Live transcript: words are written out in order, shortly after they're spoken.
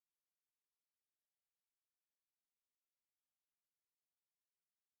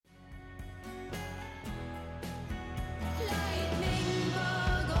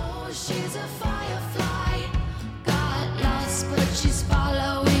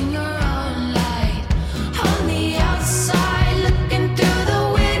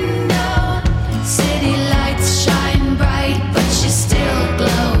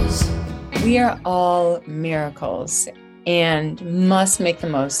are all miracles and must make the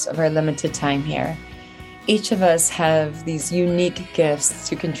most of our limited time here. Each of us have these unique gifts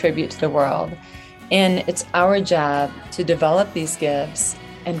to contribute to the world, and it's our job to develop these gifts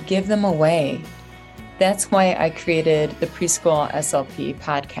and give them away. That's why I created the Preschool SLP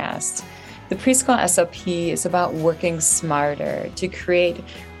podcast. The Preschool SLP is about working smarter to create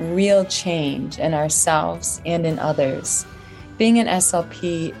real change in ourselves and in others. Being an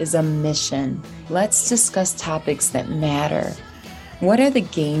SLP is a mission. Let's discuss topics that matter. What are the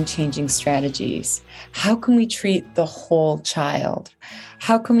game-changing strategies? How can we treat the whole child?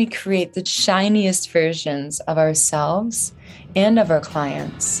 How can we create the shiniest versions of ourselves and of our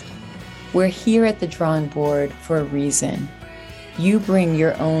clients? We're here at the drawing board for a reason. You bring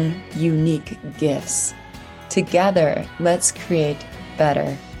your own unique gifts. Together, let's create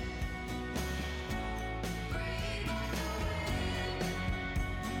better.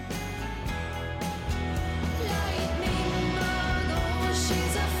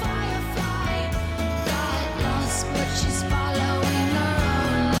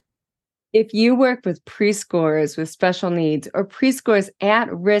 If you work with preschoolers with special needs or preschoolers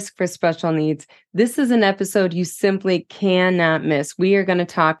at risk for special needs, this is an episode you simply cannot miss. We are going to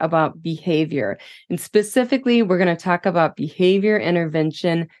talk about behavior. And specifically, we're going to talk about behavior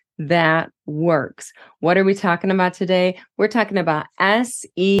intervention that works. What are we talking about today? We're talking about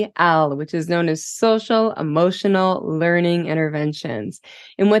SEL, which is known as social emotional learning interventions.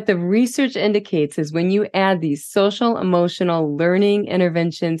 And what the research indicates is when you add these social emotional learning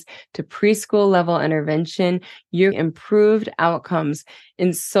interventions to preschool level intervention, you improved outcomes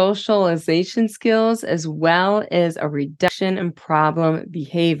in socialization skills as well as a reduction in problem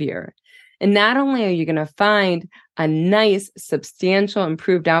behavior. And not only are you going to find a nice, substantial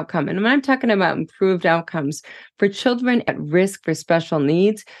improved outcome, and when I'm talking about improved outcomes for children at risk for special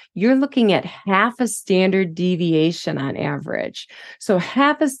needs, you're looking at half a standard deviation on average. So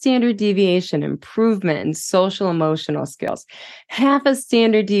half a standard deviation improvement in social emotional skills, half a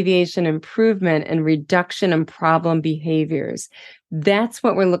standard deviation improvement and reduction in problem behaviors. That's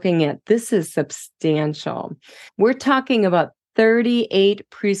what we're looking at. This is substantial. We're talking about 38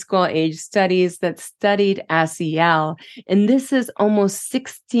 preschool age studies that studied SEL, and this is almost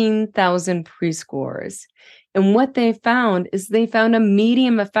 16,000 preschoolers. And what they found is they found a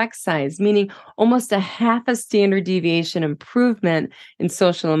medium effect size, meaning almost a half a standard deviation improvement in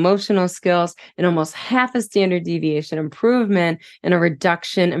social emotional skills and almost half a standard deviation improvement in a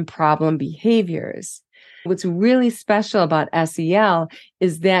reduction in problem behaviors. What's really special about SEL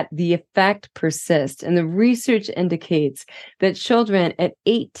is that the effect persists, and the research indicates that children at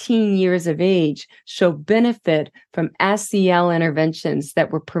 18 years of age show benefit from SEL interventions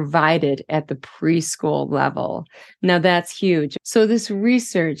that were provided at the preschool level. Now that's huge. So this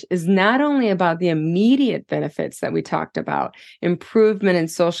research is not only about the immediate benefits that we talked about, improvement in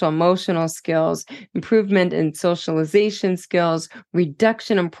social emotional skills, improvement in socialization skills,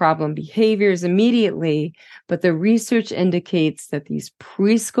 reduction in problem behaviors immediately, but the research indicates that these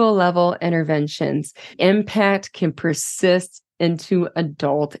preschool level interventions impact can persist into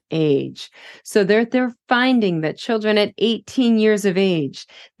adult age. So they're finding that children at 18 years of age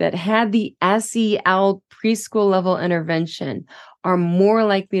that had the SEL preschool level intervention are more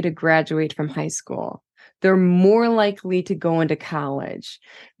likely to graduate from high school. They're more likely to go into college.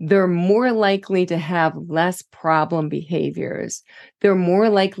 They're more likely to have less problem behaviors. They're more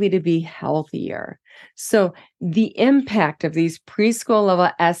likely to be healthier. So the impact of these preschool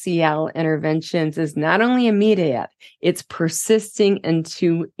level SEL interventions is not only immediate, it's persisting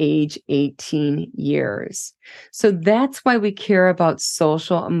into age 18 years. So that's why we care about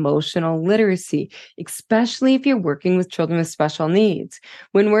social emotional literacy, especially if you're working with children with special needs.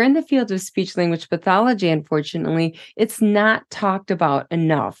 When we're in the field of speech language pathology, unfortunately, it's not talked about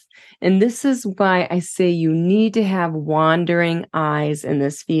enough. And this is why I say you need to have wandering eyes in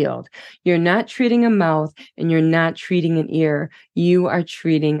this field. You're not treating a mouth and you're not treating an ear. You are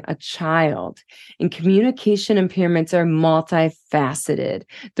treating a child. And communication impairments are multifaceted.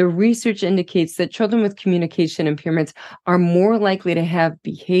 The research indicates that children with communication impairments are more likely to have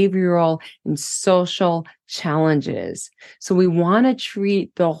behavioral and social challenges. So we want to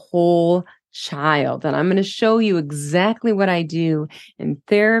treat the whole child. And I'm going to show you exactly what I do in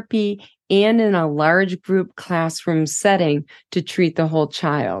therapy and in a large group classroom setting to treat the whole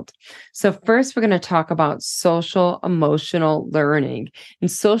child. So first, we're going to talk about social emotional learning. And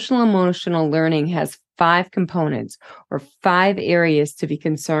social emotional learning has 5 components or 5 areas to be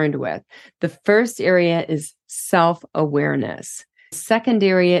concerned with. The first area is self-awareness. The second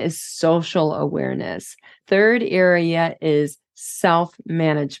area is social awareness. Third area is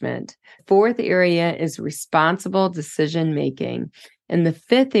self-management. Fourth area is responsible decision-making. And the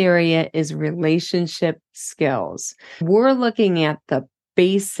fifth area is relationship skills. We're looking at the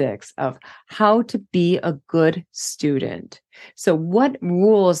basics of how to be a good student. So what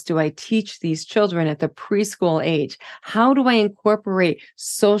rules do I teach these children at the preschool age? How do I incorporate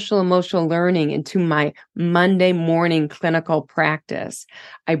social emotional learning into my Monday morning clinical practice?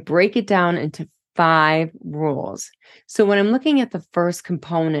 I break it down into 5 rules. So when I'm looking at the first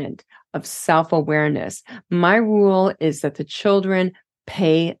component of self-awareness, my rule is that the children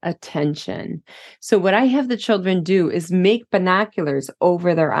pay attention. So what I have the children do is make binoculars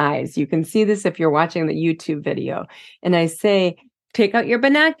over their eyes. You can see this if you're watching the YouTube video. And I say, take out your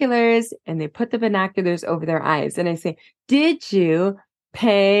binoculars, and they put the binoculars over their eyes. And I say, did you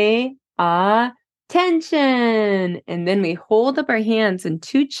pay attention? And then we hold up our hands in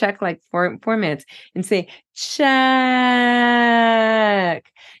 2 check-like formats and say, check.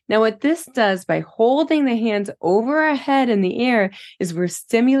 Now, what this does by holding the hands over our head in the air is we're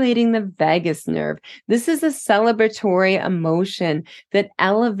stimulating the vagus nerve. This is a celebratory emotion that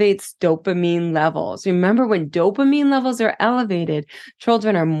elevates dopamine levels. Remember, when dopamine levels are elevated,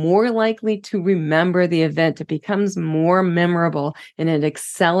 children are more likely to remember the event. It becomes more memorable and it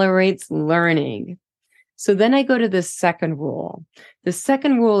accelerates learning. So then I go to the second rule. The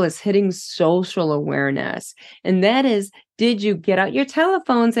second rule is hitting social awareness. And that is, did you get out your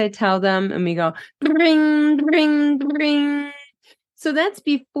telephones? I tell them, and we go, ring, ring, ring. So that's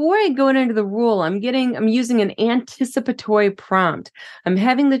before I go into the rule. I'm using an anticipatory prompt. I'm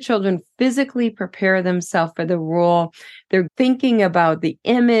having the children physically prepare themselves for the rule. They're thinking about the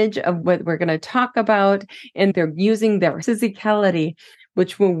image of what we're going to talk about, and they're using their physicality,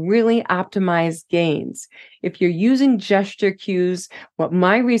 which will really optimize gains. If you're using gesture cues, what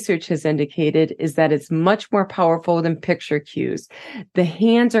my research has indicated is that it's much more powerful than picture cues. The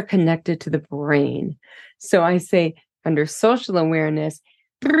hands are connected to the brain. So I say, under social awareness,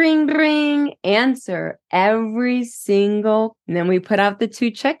 bring, bring, answer every single, and then we put out the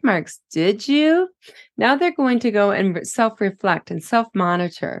 2 check marks. Did you? Now they're going to go and self-reflect and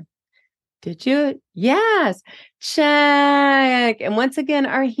self-monitor. Did you? Yes. Check. And once again,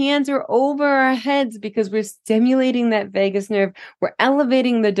 our hands are over our heads because we're stimulating that vagus nerve. We're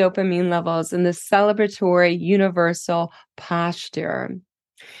elevating the dopamine levels in the celebratory universal posture.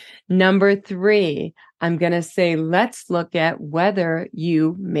 Number 3, I'm going to say, let's look at whether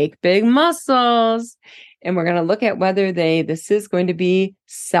you make big muscles. And we're going to look at whether this is going to be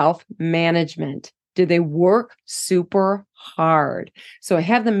self-management. Do they work super hard? So I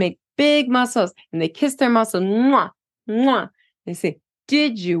have them make big muscles and they kiss their muscle. Mwah, mwah. They say,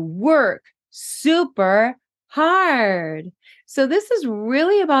 did you work super hard? So this is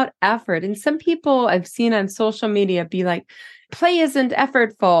really about effort. And some people I've seen on social media be like, play isn't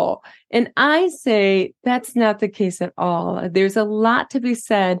effortful. And I say that's not the case at all. There's a lot to be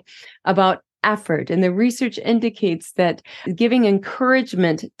said about effort. And the research indicates that giving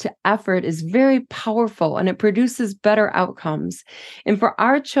encouragement to effort is very powerful and it produces better outcomes. And for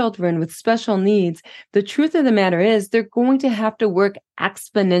our children with special needs, the truth of the matter is they're going to have to work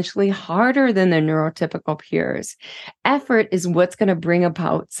exponentially harder than their neurotypical peers. Effort is what's going to bring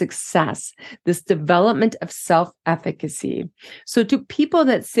about success, this development of self-efficacy. So to people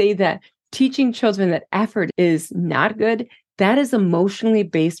that say that teaching children that effort is not good, that is emotionally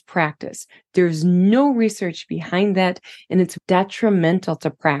based practice. There's no research behind that, and it's detrimental to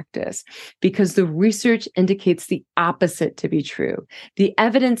practice because the research indicates the opposite to be true. The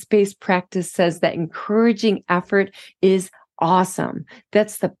evidence-based practice says that encouraging effort is awesome.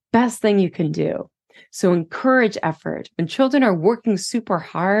 That's the best thing you can do. So encourage effort. When children are working super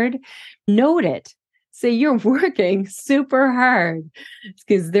hard, note it. Say you're working super hard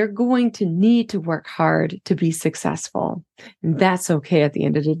because they're going to need to work hard to be successful. And that's okay at the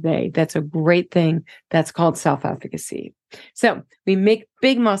end of the day. That's a great thing. That's called self-efficacy. So we make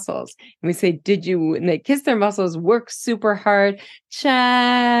big muscles and we say, did you, and they kiss their muscles, work super hard,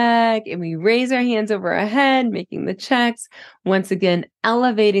 check. And we raise our hands over our head, making the checks. Once again,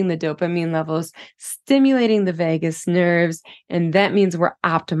 elevating the dopamine levels, stimulating the vagus nerves. And that means we're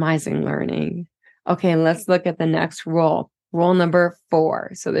optimizing learning. Okay, let's look at the next rule. Rule number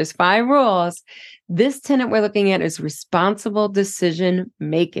 4. So there's 5 rules. This tenet we're looking at is responsible decision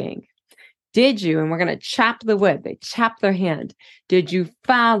making. Did you, and we're going to chop the wood. They chop their hand. Did you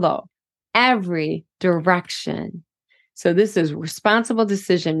follow every direction? So this is responsible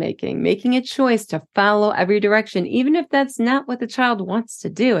decision making, making a choice to follow every direction, even if that's not what the child wants to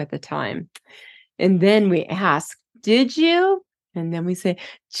do at the time. And then we ask, did you? And then we say,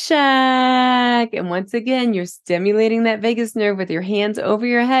 check. And once again, you're stimulating that vagus nerve with your hands over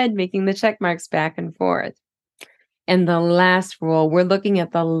your head, making the check marks back and forth. And the last rule, we're looking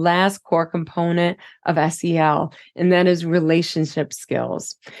at the last core component of SEL, and that is relationship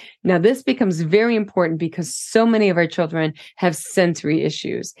skills. Now, this becomes very important because so many of our children have sensory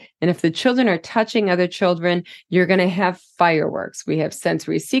issues. And if the children are touching other children, you're going to have fireworks. We have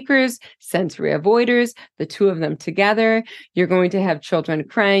sensory seekers, sensory avoiders, the two of them together. You're going to have children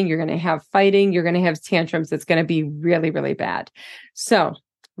crying. You're going to have fighting. You're going to have tantrums. It's going to be really, really bad. So,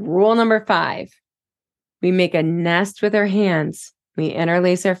 rule number 5. We make a nest with our hands. We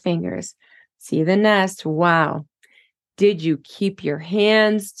interlace our fingers. See the nest? Wow. Did you keep your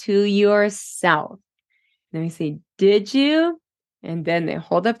hands to yourself? Then we say, did you? And then they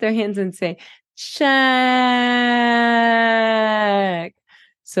hold up their hands and say, check.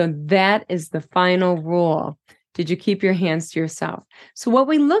 So that is the final rule. Did you keep your hands to yourself? So what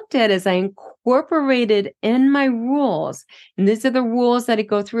we looked at is I incorporated in my rules, and these are the rules that I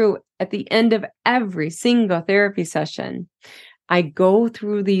go through at the end of every single therapy session. I go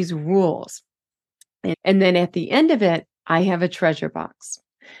through these rules. And then at the end of it, I have a treasure box.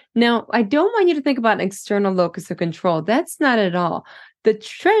 Now, I don't want you to think about an external locus of control. That's not at all. The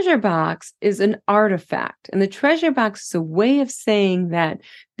treasure box is an artifact, and the treasure box is a way of saying that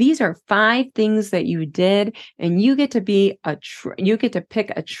these are 5 things that you did, and you get to be you get to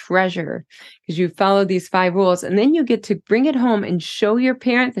pick a treasure because you follow these 5 rules, and then you get to bring it home and show your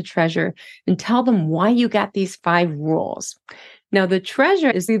parent the treasure and tell them why you got these 5 rules. Now, the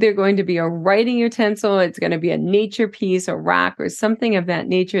treasure is either going to be a writing utensil, it's going to be a nature piece, a rock, or something of that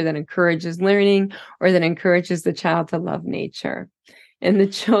nature that encourages learning or that encourages the child to love nature. And the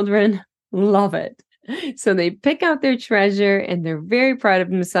children love it. So they pick out their treasure and they're very proud of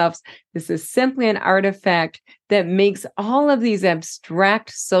themselves. This is simply an artifact that makes all of these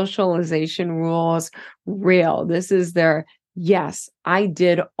abstract socialization rules real. This is their, yes, I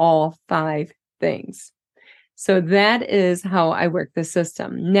did all 5 things. So that is how I work the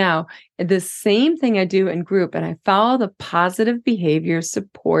system. Now, the same thing I do in group, and I follow the positive behavior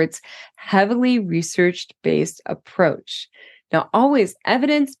supports heavily research-based approach. Now, always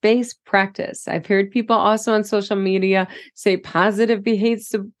evidence-based practice. I've heard people also on social media say positive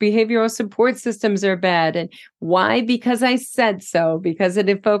behavioral support systems are bad. And why? Because I said so, because it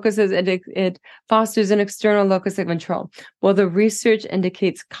fosters an external locus of control. Well, the research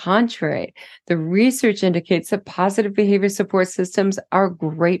indicates contrary. The research indicates that positive behavior support systems are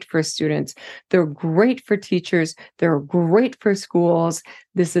great for students. They're great for teachers. They're great for schools.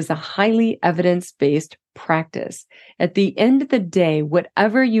 This is a highly evidence-based practice. At the end of the day,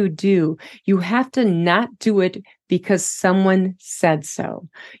 whatever you do, you have to not do it because someone said so.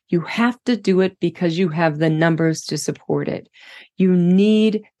 You have to do it because you have the numbers to support it. You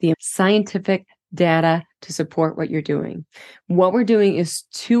need the scientific data to support what you're doing. What we're doing is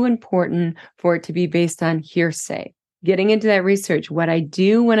too important for it to be based on hearsay. Getting into that research, what I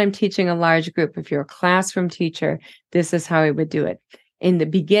do when I'm teaching a large group, if you're a classroom teacher, this is how I would do it. In the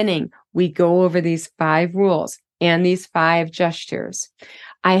beginning, we go over these 5 rules and these 5 gestures.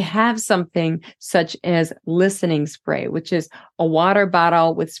 I have something such as listening spray, which is a water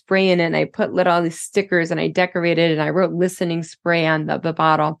bottle with spray in it. And I put all these stickers and I decorated and I wrote listening spray on the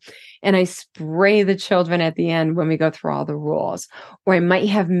bottle. And I spray the children at the end when we go through all the rules. Or I might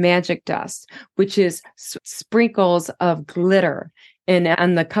have magic dust, which is sprinkles of glitter. And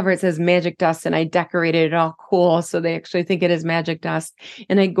on the cover, it says magic dust, and I decorated it all cool. So they actually think it is magic dust.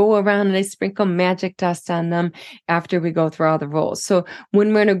 And I go around and I sprinkle magic dust on them after we go through all the rules. So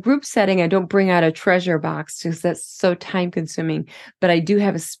when we're in a group setting, I don't bring out a treasure box because that's so time consuming, but I do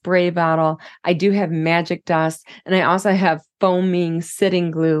have a spray bottle. I do have magic dust. And I also have foaming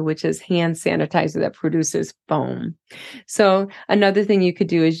sitting glue, which is hand sanitizer that produces foam. So another thing you could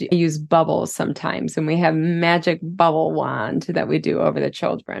do is use bubbles sometimes, and we have magic bubble wand that we do over the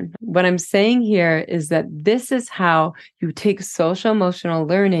children. What I'm saying here is that this is how you take social emotional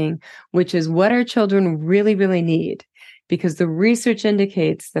learning, which is what our children really, really need, because the research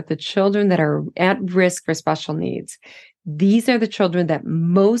indicates that the children that are at risk for special needs, these are the children that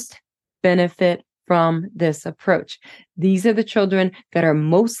most benefit from this approach. These are the children that are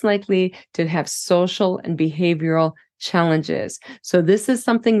most likely to have social and behavioral challenges. So this is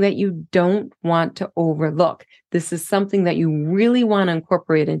something that you don't want to overlook. This is something that you really want to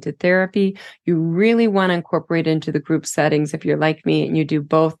incorporate into therapy. You really want to incorporate into the group settings. If you're like me and you do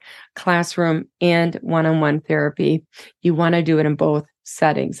both classroom and one-on-one therapy, you want to do it in both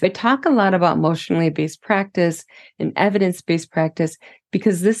settings. I talk a lot about emotionally based practice and evidence-based practice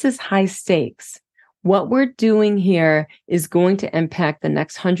because this is high stakes. What we're doing here is going to impact the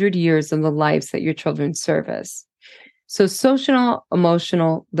next 100 years of the lives that your children service. So social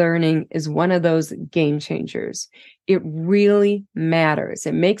emotional learning is one of those game changers. It really matters.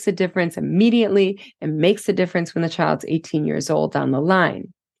 It makes a difference immediately. It makes a difference when the child's 18 years old down the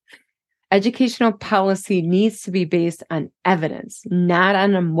line. Educational policy needs to be based on evidence, not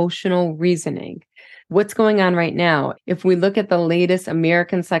on emotional reasoning. What's going on right now? If we look at the latest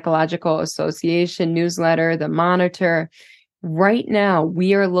American Psychological Association newsletter, the Monitor, right now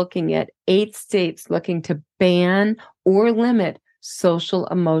we are looking at 8 states looking to ban or limit social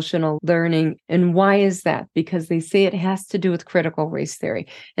emotional learning. And why is that? Because they say it has to do with critical race theory.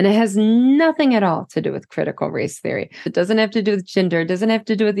 And it has nothing at all to do with critical race theory. It doesn't have to do with gender. It doesn't have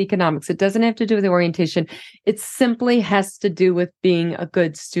to do with economics. It doesn't have to do with orientation. It simply has to do with being a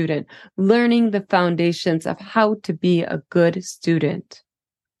good student, learning the foundations of how to be a good student.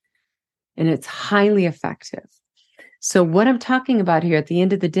 And it's highly effective. So what I'm talking about here at the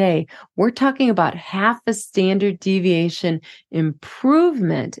end of the day, we're talking about half a standard deviation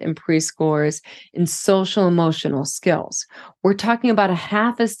improvement in preschoolers in social emotional skills. We're talking about a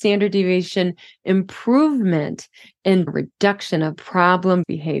half a standard deviation improvement in reduction of problem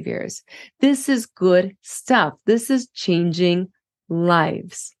behaviors. This is good stuff. This is changing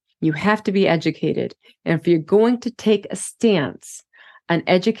lives. You have to be educated. And if you're going to take a stance on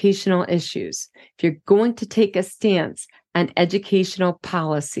educational issues, if you're going to take a stance on educational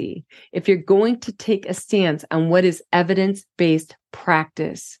policy, if you're going to take a stance on what is evidence-based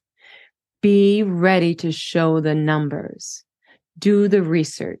practice, be ready to show the numbers. Do the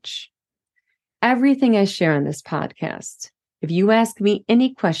research. Everything I share on this podcast, if you ask me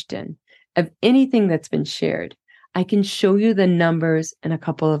any question of anything that's been shared, I can show you the numbers in a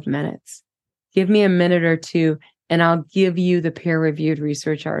couple of minutes. Give me a minute or two, and I'll give you the peer-reviewed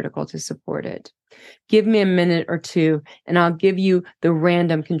research article to support it. Give me a minute or two, and I'll give you the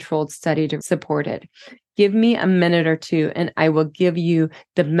random controlled study to support it. Give me a minute or two, and I will give you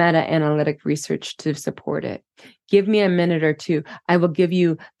the meta-analytic research to support it. Give me a minute or two, I will give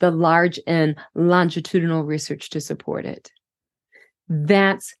you the large N longitudinal research to support it.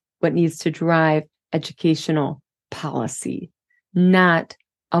 That's what needs to drive educational policy, not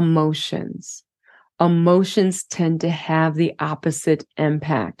emotions. Emotions tend to have the opposite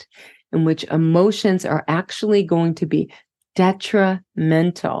impact, in which emotions are actually going to be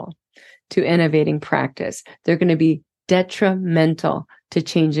detrimental to innovating practice. They're going to be detrimental to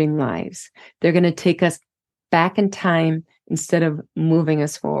changing lives. They're going to take us back in time instead of moving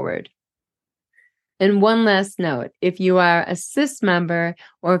us forward. And one last note, if you are a SIS member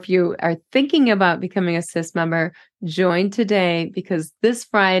or if you are thinking about becoming a SIS member, join today because this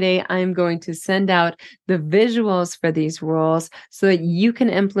Friday, I'm going to send out the visuals for these rules so that you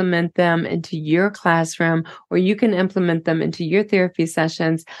can implement them into your classroom or you can implement them into your therapy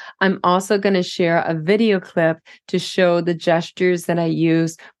sessions. I'm also going to share a video clip to show the gestures that I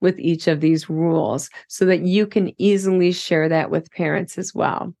use with each of these rules so that you can easily share that with parents as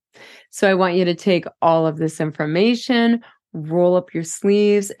well. So I want you to take all of this information, roll up your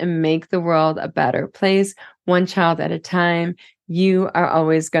sleeves, and make the world a better place, one child at a time. You are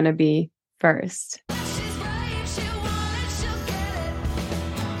always going to be first.